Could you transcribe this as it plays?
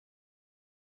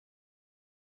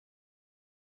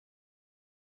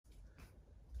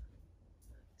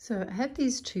So I have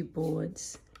these two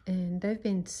boards and they've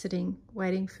been sitting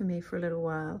waiting for me for a little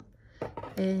while,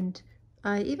 and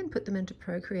I even put them into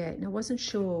Procreate and I wasn't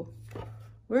sure,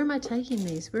 where am I taking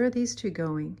these? Where are these two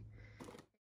going?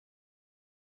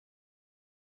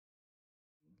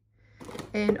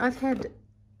 And I've had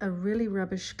a really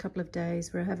rubbish couple of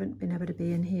days where I haven't been able to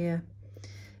be in here.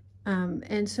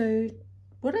 And so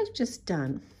what I've just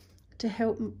done to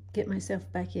help get myself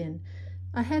back in,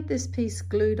 I had this piece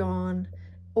glued on.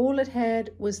 All it had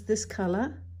was this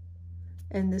color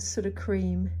and this sort of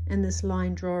cream and this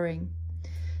line drawing.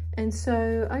 And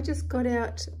so I just got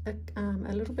out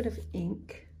a little bit of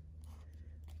ink,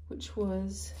 which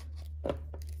was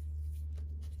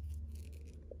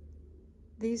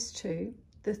these two,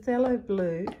 the phthalo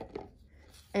blue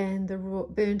and the raw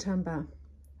burnt umber.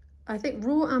 I think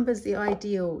raw umber is the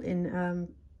ideal in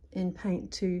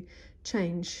paint to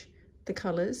change the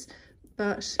colors,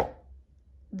 but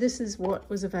this is what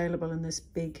was available in this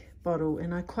big bottle,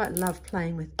 and I quite love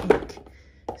playing with ink.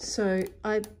 So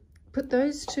I put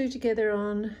those two together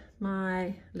on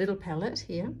my little palette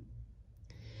here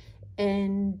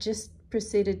and just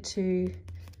proceeded to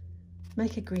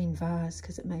make a green vase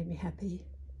because it made me happy.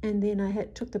 And then I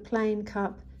took the plain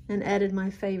cup and added my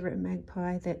favorite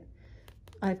magpie, that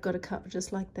I've got a cup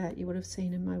just like that you would have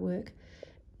seen in my work.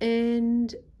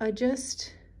 And I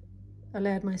just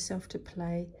allowed myself to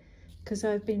play because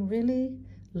I've been really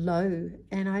low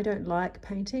and I don't like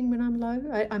painting when I'm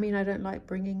low. I mean, I don't like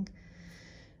bringing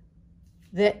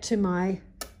that to my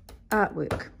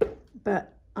artwork,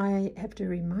 but I have to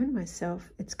remind myself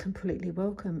it's completely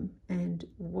welcome and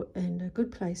a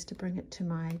good place to bring it to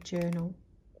my journal.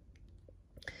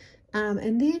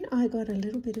 And then I got a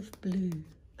little bit of blue.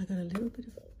 I got a little bit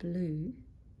of blue,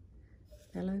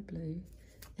 phthalo blue,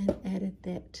 and added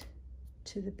that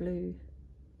to the blue,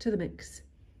 to the mix,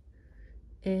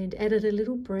 and added a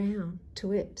little brown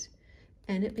to it,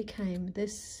 and it became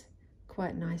this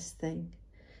quite nice thing.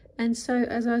 And so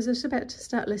as I was just about to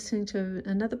start listening to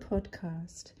another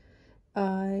podcast,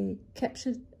 I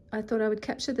thought I would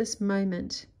capture this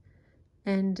moment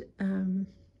and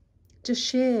just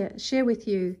share with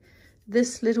you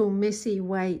this little messy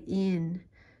way in,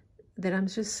 that I'm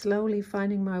just slowly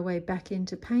finding my way back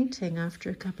into painting after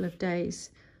a couple of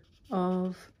days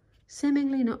of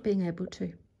seemingly not being able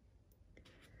to.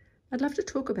 I'd love to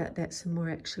talk about that some more,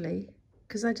 actually,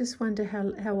 because I just wonder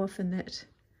how often that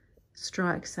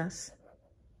strikes us.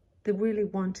 The really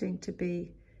wanting to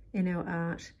be in our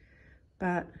art,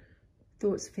 but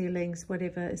thoughts, feelings,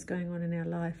 whatever is going on in our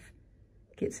life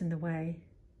gets in the way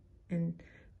and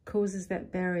causes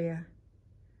that barrier.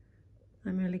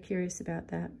 I'm really curious about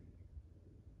that.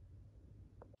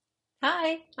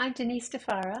 Hi, I'm Denise.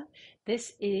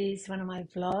 This is one of my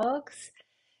vlogs,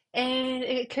 and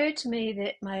it occurred to me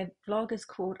that my vlog is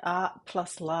called Art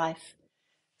Plus Life.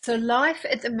 So life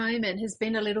at the moment has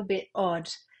been a little bit odd,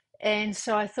 and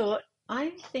so I thought, I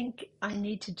think I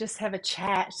need to just have a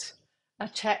chat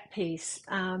piece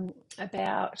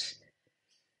about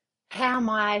how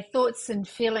my thoughts and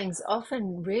feelings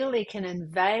often really can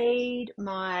invade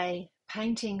my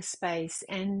painting space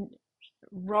and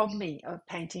rob me of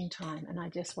painting time. And I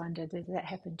just wondered, does that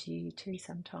happen to you too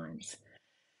sometimes?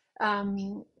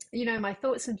 You know, my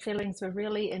thoughts and feelings were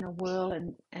really in a whirl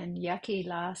and yucky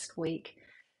last week.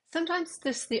 Sometimes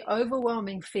just the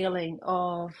overwhelming feeling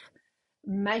of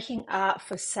making art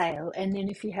for sale, and then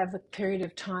if you have a period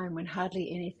of time when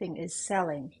hardly anything is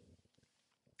selling.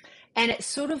 And it's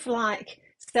sort of like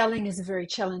selling is a very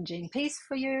challenging piece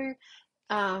for you.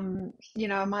 You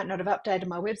know, I might not have updated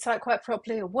my website quite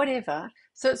properly or whatever.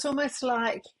 So it's almost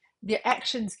like the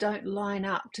actions don't line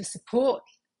up to support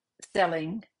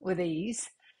selling with ease.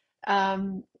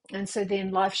 And so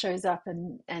then life shows up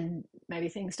and maybe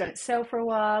things don't sell for a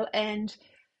while. And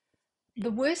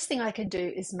the worst thing I can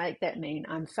do is make that mean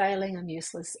I'm failing, I'm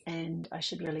useless, and I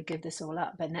should really give this all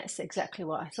up. And that's exactly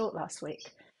what I thought last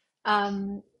week.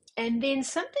 Um, and then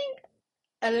something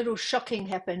a little shocking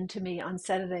happened to me on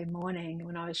Saturday morning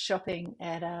when I was shopping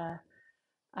at a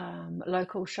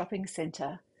local shopping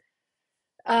centre.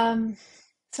 Um,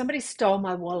 Somebody stole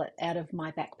my wallet out of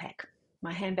my backpack,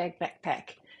 my handbag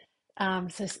backpack.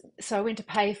 So I went to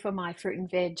pay for my fruit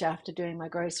and veg after doing my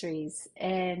groceries,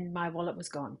 and my wallet was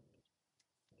gone.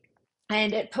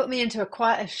 And it put me into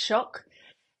quite a shock.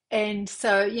 And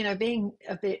so, you know, being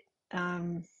a bit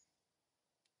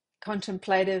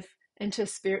contemplative into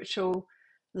spiritual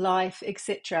life,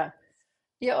 etc.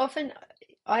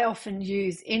 I often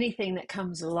use anything that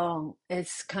comes along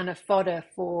as kind of fodder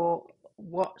for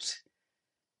what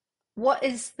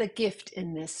is the gift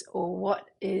in this, or what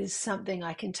is something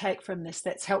I can take from this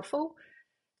that's helpful.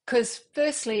 because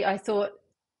firstly, I thought,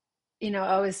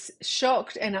 I was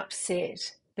shocked and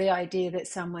upset the idea that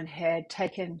someone had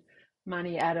taken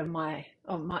money out of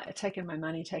taken my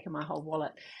money, taken my whole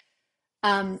wallet.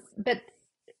 But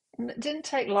it didn't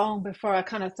take long before I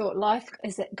kind of thought life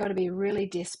is got to be really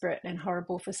desperate and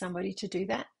horrible for somebody to do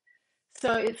that.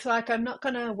 So it's like I'm not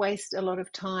going to waste a lot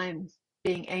of time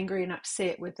being angry and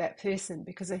upset with that person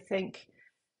because I think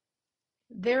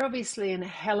they're obviously in a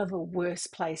hell of a worse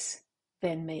place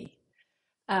than me.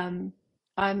 Um,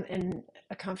 I'm in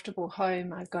a comfortable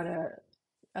home. I've got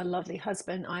a lovely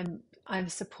husband. I'm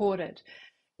supported.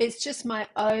 It's just my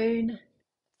own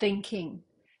thinking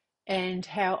and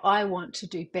how I want to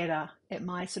do better at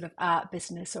my sort of art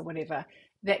business or whatever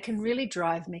that can really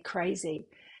drive me crazy.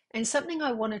 And something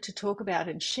I wanted to talk about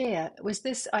and share was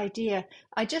this idea.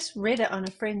 I just read it on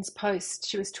a friend's post.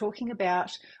 She was talking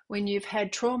about when you've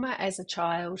had trauma as a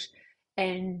child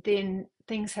and then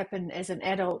things happen as an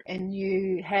adult and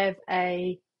you have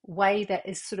a way that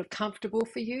is sort of comfortable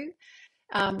for you,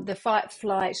 the fight,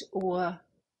 flight, or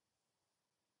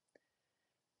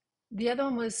the other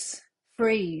one was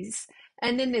freeze.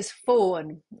 And then there's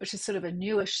fawn, which is sort of a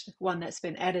newish one that's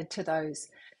been added to those.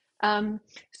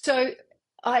 So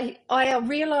I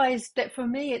realized that for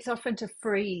me, it's often to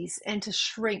freeze and to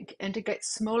shrink and to get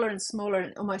smaller and smaller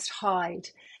and almost hide.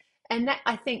 And that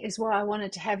I think is why I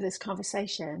wanted to have this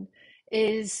conversation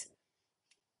is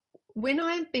when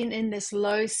I've been in this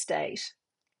low state,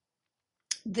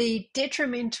 the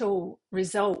detrimental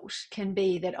result can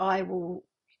be that I will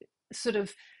sort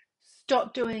of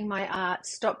stop doing my art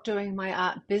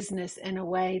business in a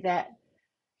way that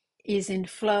is in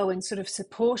flow and sort of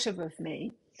supportive of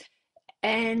me.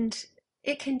 And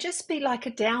it can just be like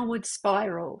a downward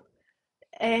spiral.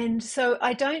 And so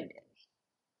I don't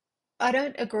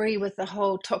agree with the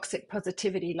whole toxic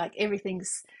positivity, like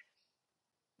everything's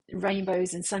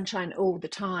rainbows and sunshine all the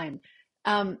time.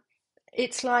 Um,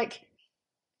 it's like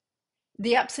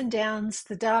the ups and downs,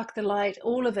 the dark, the light,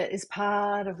 all of it is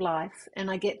part of life,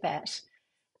 and I get that.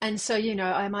 And so,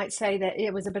 I might say that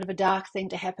it was a bit of a dark thing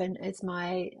to happen. It's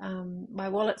my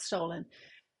wallet stolen,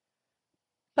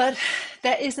 but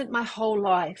that isn't my whole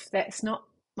life. That's not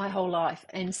my whole life.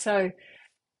 And so,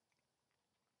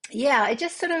 yeah, I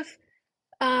just sort of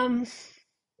um,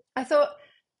 I thought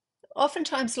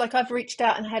oftentimes, like I've reached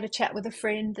out and had a chat with a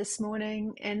friend this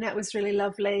morning, and that was really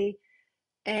lovely.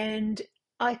 And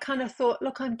I kind of thought,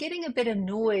 look, I'm getting a bit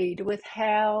annoyed with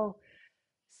how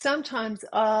sometimes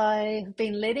I've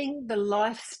been letting the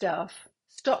life stuff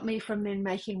stop me from then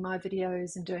making my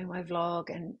videos and doing my vlog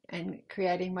and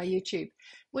creating my YouTube,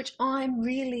 which I'm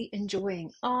really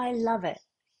enjoying. I love it.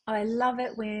 I love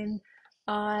it when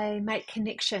I make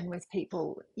connection with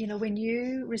people. When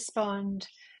you respond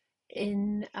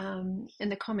in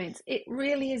the comments, it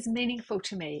really is meaningful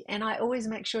to me, and I always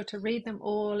make sure to read them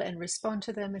all and respond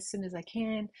to them as soon as I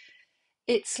can.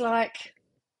 It's like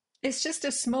it's just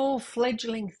a small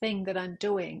fledgling thing that I'm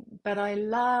doing, but I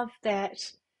love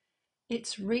that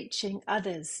it's reaching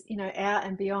others, out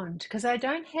and beyond, because I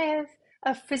don't have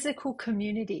a physical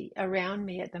community around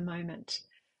me at the moment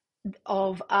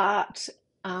of art,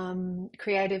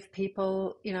 creative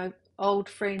people, old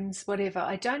friends, whatever.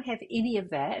 I don't have any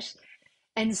of that.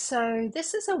 And so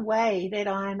this is a way that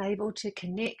I'm able to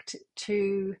connect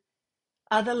to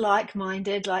other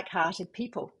like-minded, like-hearted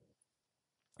people.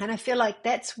 And I feel like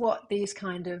that's what these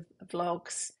kind of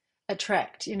vlogs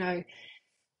attract.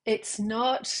 It's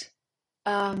not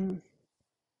um,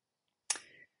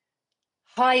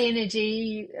 high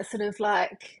energy, sort of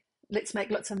like let's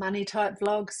make lots of money type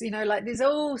vlogs. Like there's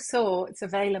all sorts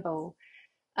available.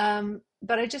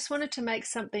 But I just wanted to make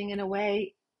something in a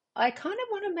way. I kind of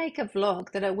want to make a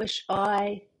vlog that I wish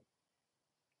I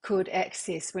could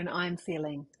access when I'm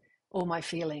feeling all my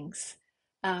feelings.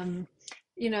 Um,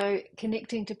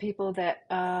 connecting to people that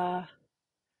are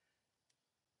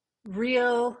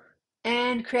real,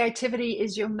 and creativity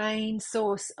is your main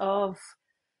source of,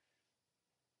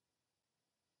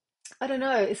 I don't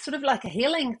know, it's sort of like a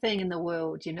healing thing in the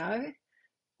world.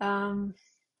 Um,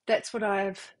 that's what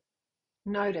I've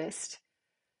noticed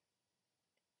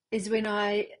is when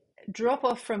I drop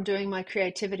off from doing my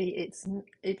creativity,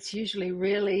 it's usually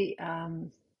really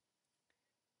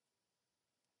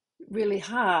really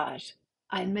hard.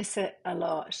 I miss it a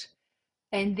lot.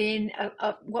 And then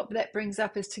what that brings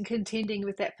up is to contending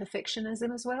with that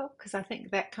perfectionism as well, because I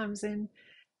think that comes in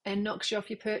and knocks you off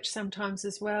your perch sometimes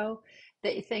as well.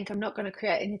 That you think, I'm not going to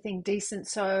create anything decent,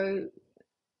 so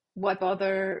why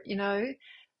bother?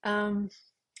 Um,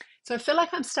 so I feel like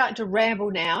I'm starting to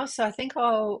ramble now, so I think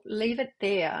I'll leave it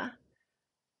there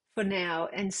for now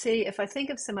and see if I think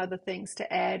of some other things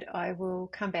to add, I will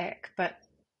come back. But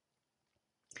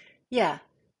yeah,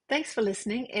 thanks for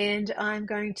listening. And I'm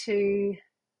going to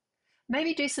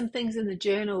maybe do some things in the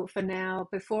journal for now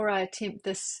before I attempt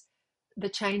the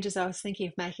changes I was thinking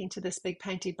of making to this big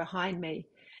painting behind me.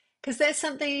 Because that's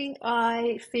something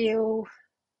I feel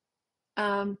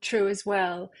true as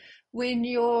well. When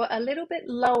you're a little bit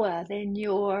lower than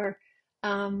your,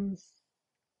 um,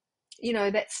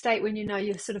 that state when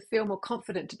you sort of feel more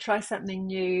confident to try something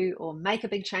new or make a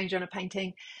big change on a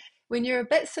painting, when you're a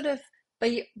bit sort of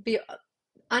be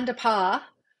under par,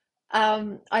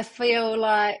 I feel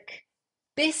like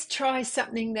best try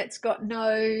something that's got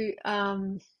no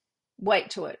weight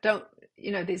to it. Don't,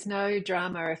 there's no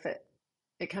drama if it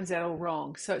comes out all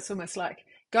wrong. So it's almost like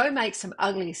go make some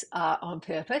ugly art on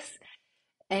purpose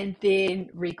and then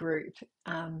regroup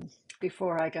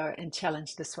before I go and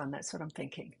challenge this one. That's what I'm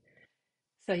thinking.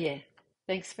 So yeah,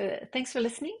 thanks for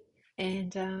listening,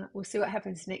 and we'll see what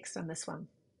happens next on this one.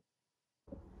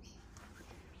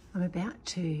 I'm about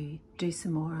to do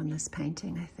some more on this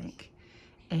painting, I think,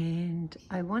 and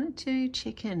I wanted to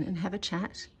check in and have a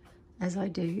chat, as I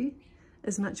do,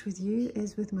 as much with you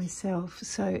as with myself.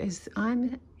 So as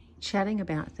I'm chatting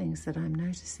about things that I'm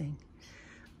noticing,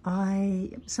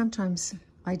 sometimes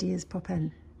ideas pop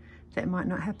in that might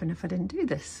not happen if I didn't do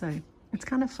this. So it's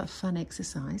kind of a fun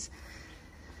exercise.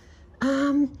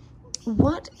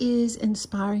 What is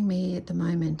inspiring me at the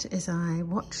moment is I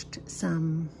watched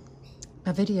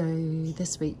a video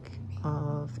this week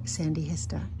of Sandy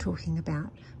Hester talking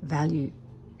about value,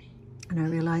 and I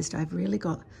realized I've really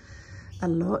got a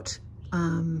lot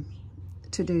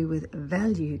to do with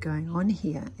value going on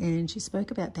here. And she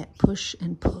spoke about that push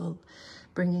and pull,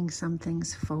 bringing some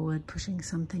things forward, pushing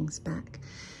some things back.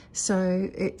 So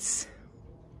it's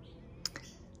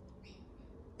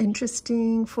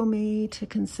interesting for me to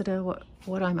consider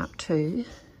what I'm up to.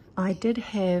 I did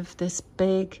have this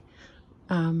big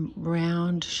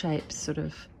round shape, sort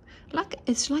of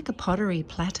it's like a pottery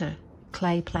platter,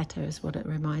 clay platter is what it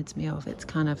reminds me of. It's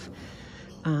kind of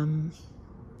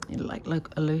like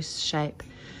a loose shape,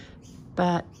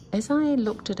 but as I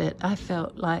looked at it, I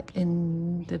felt like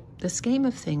in the scheme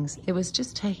of things, it was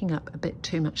just taking up a bit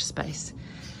too much space.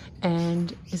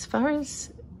 And as far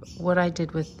as what I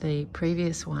did with the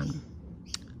previous one,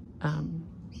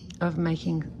 of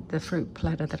making the fruit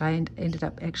platter that I ended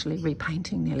up actually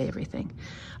repainting nearly everything,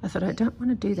 I thought I don't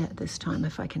want to do that this time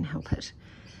if I can help it.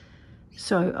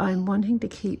 So I'm wanting to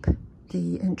keep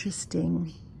the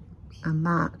interesting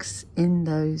marks in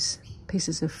those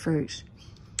pieces of fruit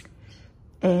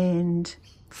and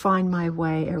find my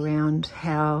way around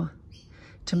how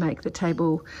to make the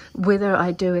table. Whether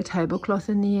I do a tablecloth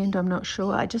in the end, I'm not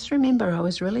sure. I just remember I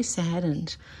was really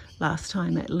saddened last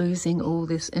time at losing all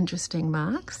this interesting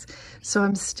marks. So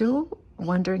I'm still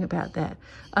wondering about that.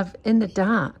 In the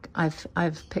dark,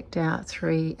 I've picked out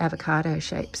 3 avocado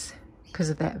shapes because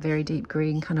of that very deep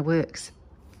green kind of works.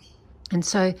 And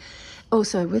so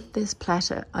also with this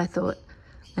platter, I thought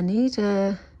I need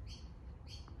to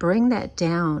bring that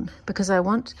down because I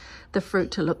want the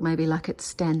fruit to look maybe like it's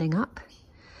standing up,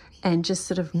 and just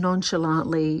sort of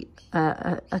nonchalantly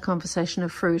a conversation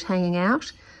of fruit hanging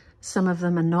out. Some of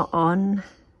them are not on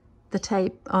the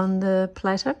tape on the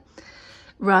platter,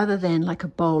 rather than like a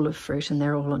bowl of fruit and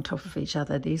they're all on top of each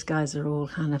other. These guys are all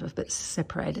kind of a bit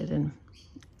separated, and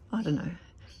I don't know,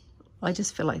 I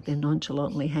just feel like they're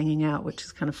nonchalantly hanging out, which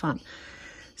is kind of fun.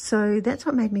 So that's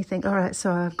what made me think, all right,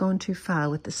 so I've gone too far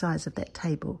with the size of that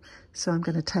table, so I'm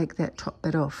going to take that top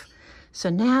bit off. So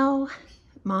now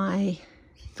my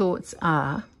thoughts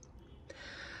are,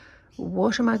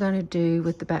 what am I going to do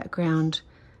with the background?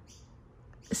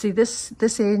 See, this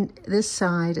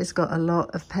side has got a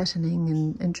lot of patterning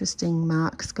and interesting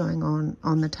marks going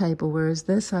on the table, whereas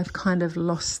this I've kind of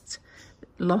lost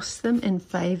them in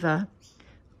favour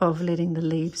of letting the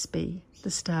leaves be the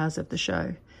stars of the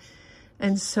show.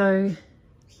 And so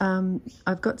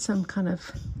I've got some kind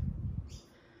of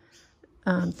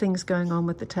things going on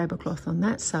with the tablecloth on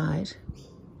that side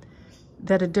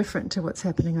that are different to what's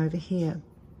happening over here.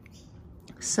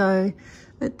 So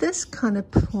at this kind of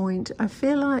point, I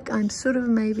feel like I'm sort of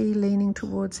maybe leaning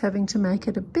towards having to make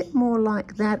it a bit more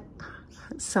like that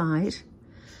side.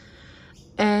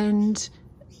 And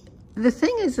the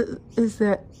thing is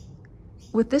that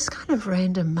with this kind of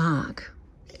random mark,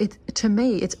 to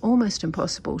me, it's almost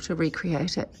impossible to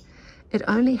recreate it. It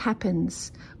only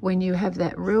happens when you have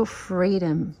that real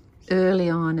freedom early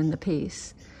on in the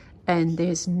piece and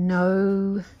there's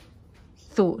no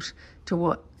thought to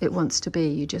what it wants to be.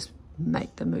 You just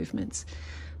make the movements.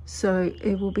 So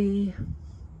it will be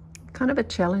kind of a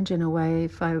challenge in a way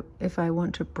if I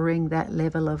want to bring that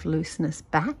level of looseness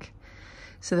back.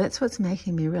 So that's what's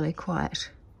making me really quite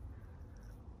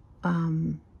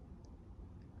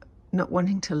not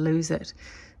wanting to lose it.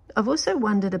 I've also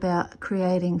wondered about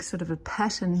creating sort of a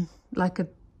pattern, like a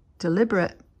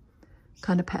deliberate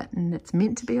kind of pattern that's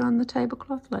meant to be on the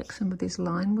tablecloth, like some of this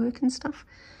line work and stuff.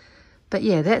 But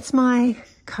yeah, that's my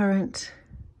current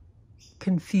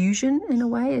confusion in a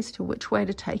way as to which way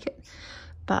to take it.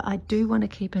 But I do want to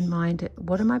keep in mind,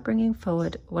 what am I bringing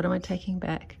forward? What am I taking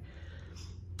back?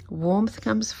 Warmth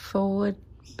comes forward,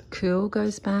 cool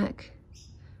goes back,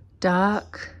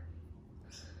 dark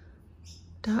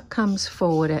comes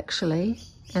forward actually,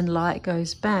 and light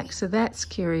goes back. So that's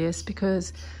curious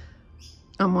because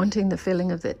I'm wanting the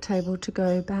feeling of that table to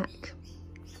go back.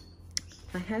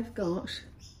 I have got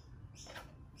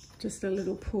just a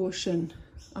little portion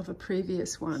of a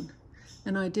previous one,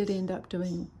 and I did end up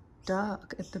doing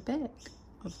dark at the back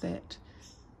of that.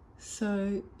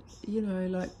 So, you know,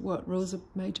 like what rules are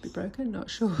made to be broken, not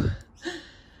sure.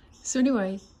 So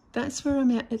anyway, that's where I'm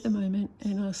at the moment,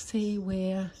 and I'll see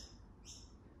where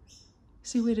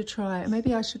to try it.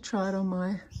 Maybe I should try it on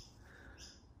my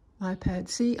iPad.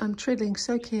 See, I'm treading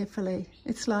so carefully.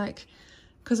 It's like,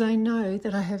 because I know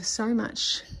that I have so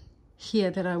much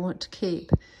here that I want to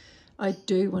keep, I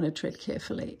do want to tread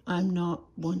carefully. I'm not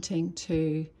wanting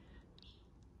to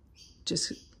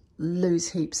just lose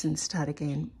heaps and start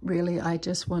again. Really, I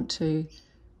just want to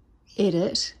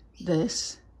edit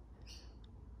this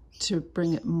to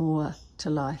bring it more to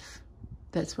life.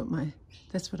 That's what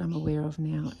I'm aware of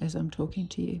now as I'm talking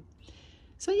to you.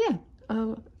 So yeah,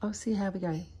 I'll see how we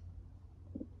go.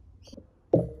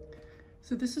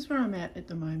 So this is where I'm at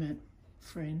the moment,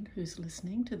 friend who's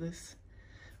listening to this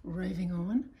raving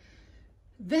on.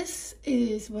 This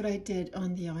is what I did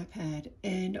on the iPad,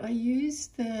 and I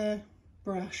used the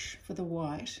brush for the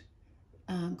white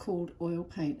called oil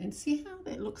paint, and see how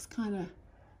that looks kind of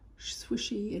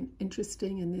swishy and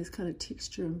interesting, and there's kind of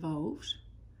texture involved.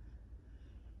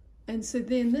 And so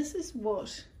then this is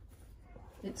what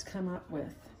it's come up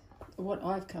with, what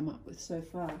I've come up with so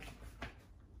far.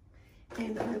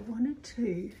 And I wanted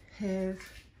to have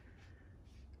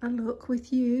a look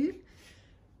with you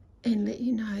and let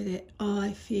you know that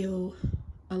I feel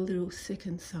a little sick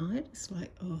inside. It's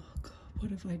like, oh God,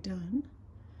 what have I done?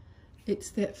 It's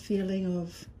that feeling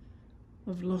of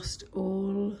I've lost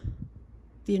all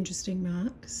the interesting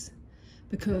marks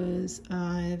because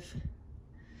I've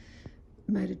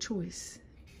made a choice.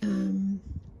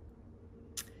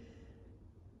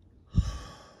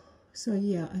 So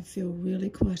yeah, I feel really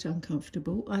quite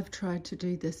uncomfortable. I've tried to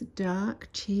do this dark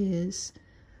chairs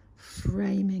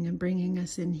framing and bringing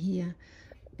us in here,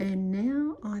 and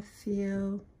now I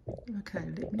feel, okay,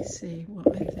 let me see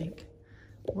what I think.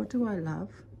 What do I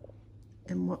love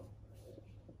and what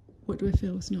do I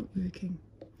feel is not working?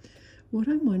 What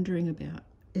I'm wondering about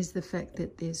is the fact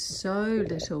that there's so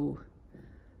little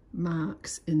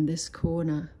marks in this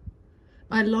corner.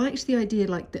 I liked the idea,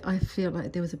 like that I feel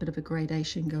like there was a bit of a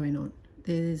gradation going on.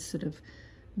 There's sort of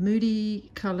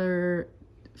moody colour,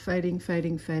 fading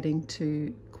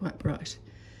to quite bright.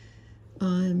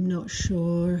 I'm not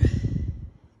sure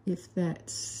if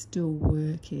that's still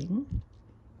working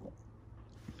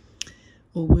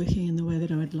or working in the way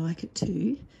that I would like it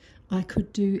to. I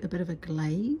could do a bit of a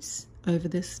glaze over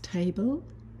this table.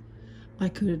 I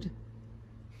could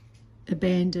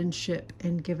abandon ship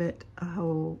and give it a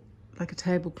whole, like a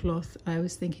tablecloth. I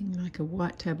was thinking like a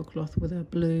white tablecloth with a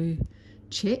blue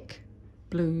check,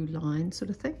 blue line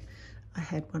sort of thing. I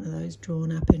had one of those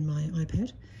drawn up in my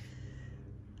iPad.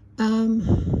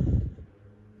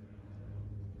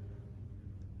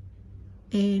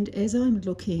 And as I'm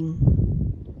looking,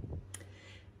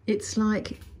 it's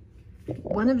like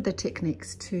one of the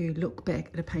techniques to look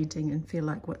back at a painting and feel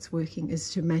like what's working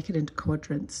is to make it into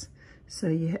quadrants. So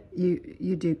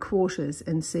you do quarters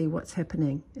and see what's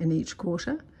happening in each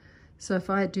quarter. So if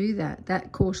I do that,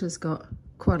 that quarter's got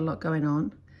quite a lot going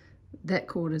on. That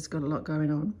quarter's got a lot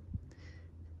going on.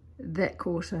 That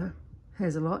quarter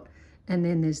has a lot. And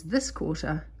then there's this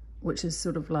quarter, which is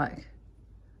sort of like,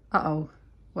 uh-oh,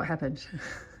 what happened?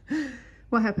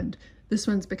 What happened? This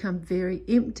one's become very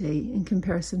empty in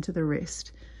comparison to the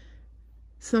rest.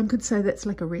 Some could say that's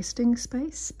like a resting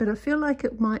space, but I feel like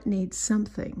it might need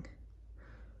something.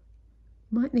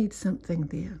 Might need something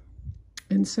there.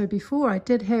 And so before I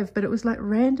did have, but it was like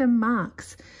random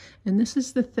marks. And this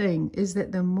is the thing, is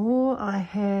that the more I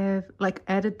have like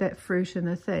added that fruit in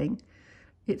a thing,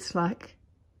 it's like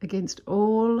against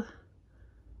all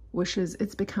wishes,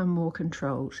 it's become more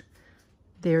controlled.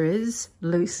 There is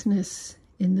looseness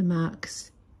in the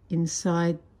marks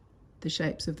inside the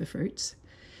shapes of the fruits.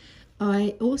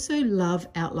 I also love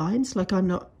outlines. Like, I'm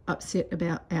not upset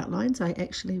about outlines. I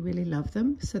actually really love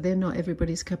them. So they're not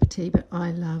everybody's cup of tea, but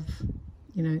I love,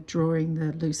 you know, drawing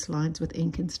the loose lines with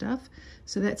ink and stuff.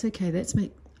 So that's okay.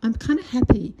 I'm kind of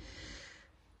happy.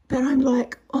 But I'm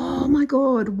like, oh my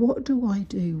God, what do I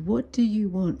do? What do you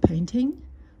want, painting?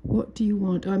 What do you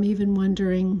want? I'm even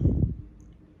wondering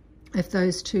if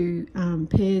those two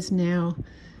pairs now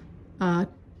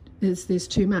there's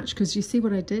too much, because you see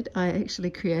what I did? I actually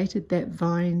created that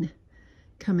vine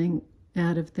coming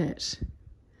out of that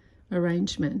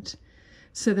arrangement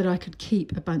so that I could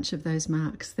keep a bunch of those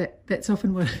marks. That's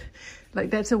often what, like,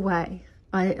 that's a way.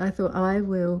 I thought I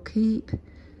will keep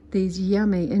these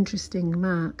yummy, interesting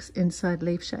marks inside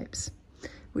leaf shapes,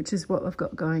 which is what I've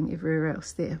got going everywhere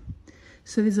else there.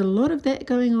 So there's a lot of that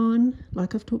going on,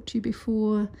 like I've talked to you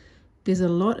before. There's a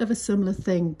lot of a similar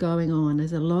thing going on.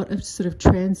 There's a lot of sort of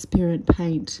transparent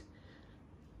paint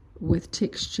with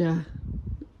texture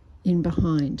in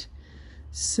behind.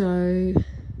 So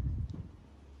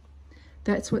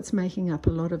that's what's making up a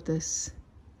lot of this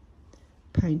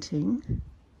painting.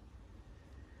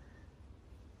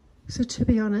 So to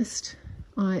be honest,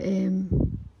 I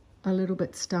am a little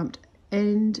bit stumped,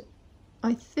 and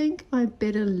I think I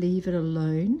better leave it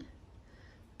alone,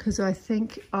 because I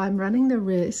think I'm running the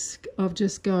risk of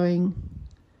just going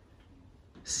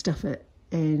stuff it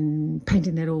and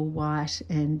painting that all white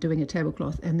and doing a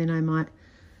tablecloth, and then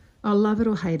I'll love it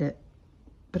or hate it.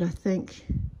 But I think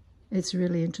it's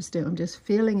really interesting. I'm just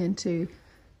feeling into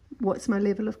what's my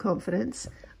level of confidence.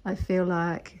 I feel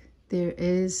like there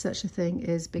is such a thing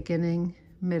as beginning,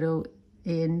 middle,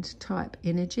 end type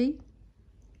energy.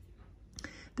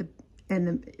 The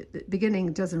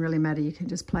beginning doesn't really matter. You can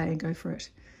just play and go for it.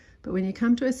 But when you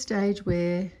come to a stage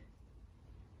where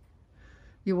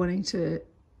you're wanting to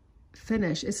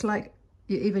finish, it's like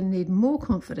you even need more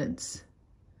confidence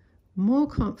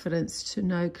to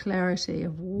know clarity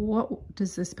of what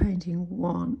does this painting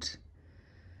want.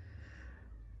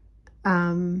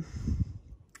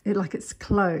 It's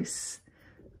close,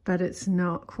 but it's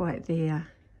not quite there.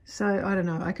 So I don't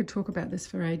know, I could talk about this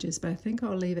for ages, but I think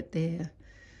I'll leave it there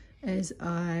as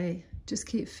I just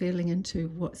keep feeling into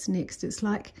what's next. It's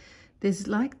like there's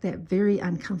like that very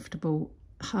uncomfortable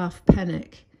half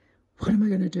panic. What am I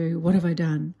going to do? What have I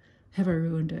done? Have I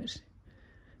ruined it?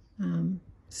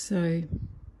 So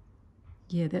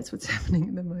yeah, that's what's happening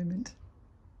at the moment.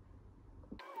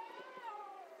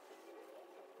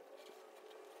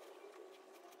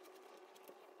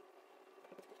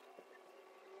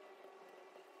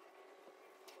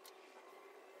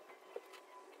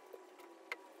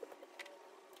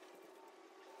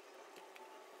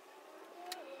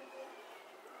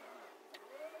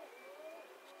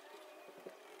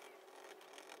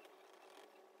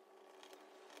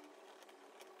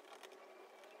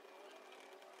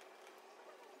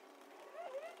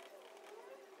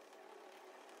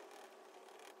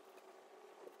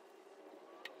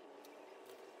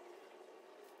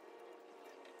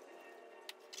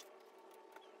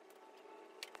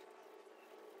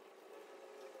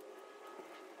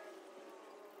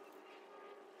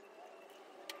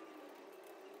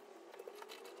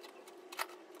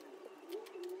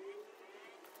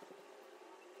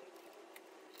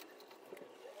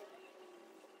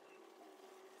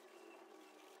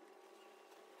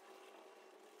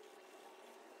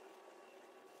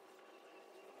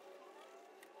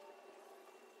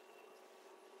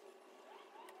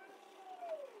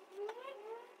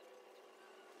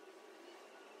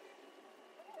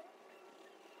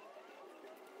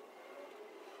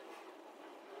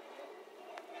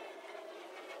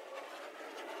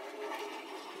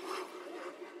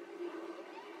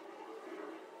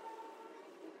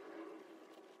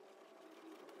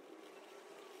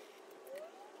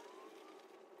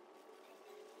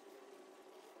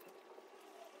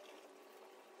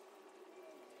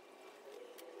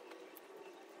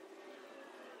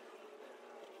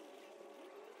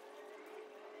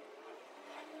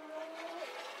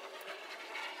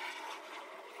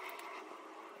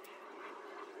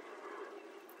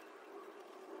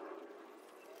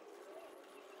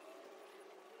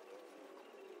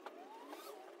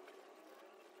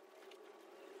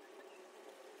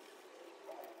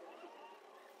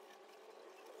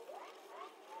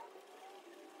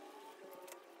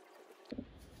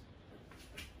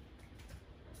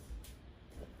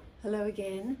 Hello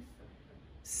again.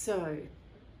 So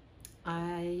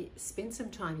I spent some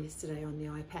time yesterday on the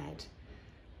iPad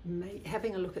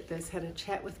having a look at this, had a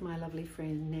chat with my lovely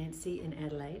friend Nancy in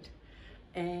Adelaide,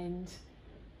 and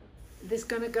there's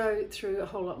going to go through a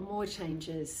whole lot more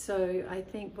changes. So I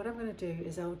think what I'm going to do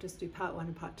is I'll just do part 1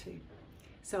 and part 2.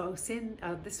 So I'll send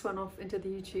this one off into the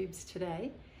YouTubes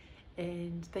today.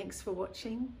 And thanks for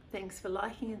watching. Thanks for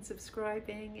liking and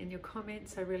subscribing and your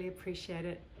comments. I really appreciate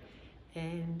it.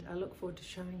 And I look forward to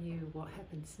showing you what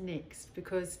happens next,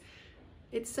 because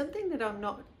it's something that I've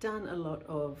not done a lot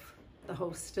of, the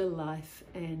whole still life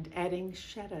and adding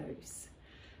shadows.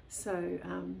 So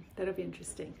that'll be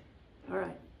interesting. All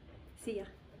right, see ya.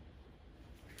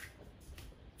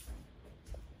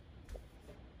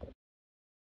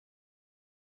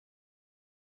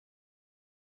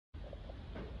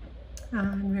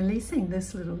 I'm releasing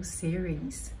this little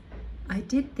series. I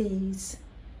did these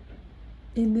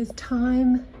in the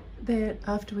time that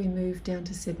after we moved down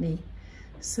to Sydney.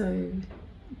 So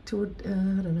toward, I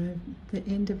don't know, the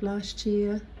end of last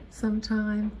year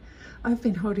sometime. I've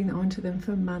been holding on to them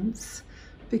for months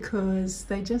because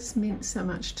they just meant so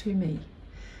much to me.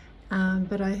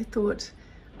 But I thought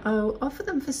I'll offer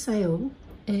them for sale,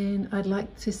 and I'd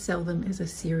like to sell them as a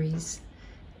series.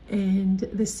 And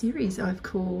the series I've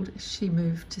called She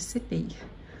Moved to Sydney.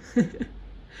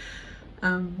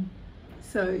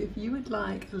 So if you would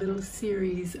like a little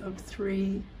series of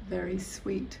 3 very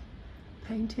sweet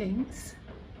paintings,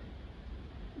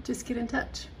 just get in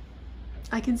touch.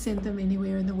 I can send them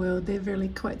anywhere in the world. They're really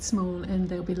quite small and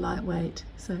they'll be lightweight,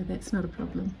 so that's not a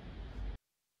problem.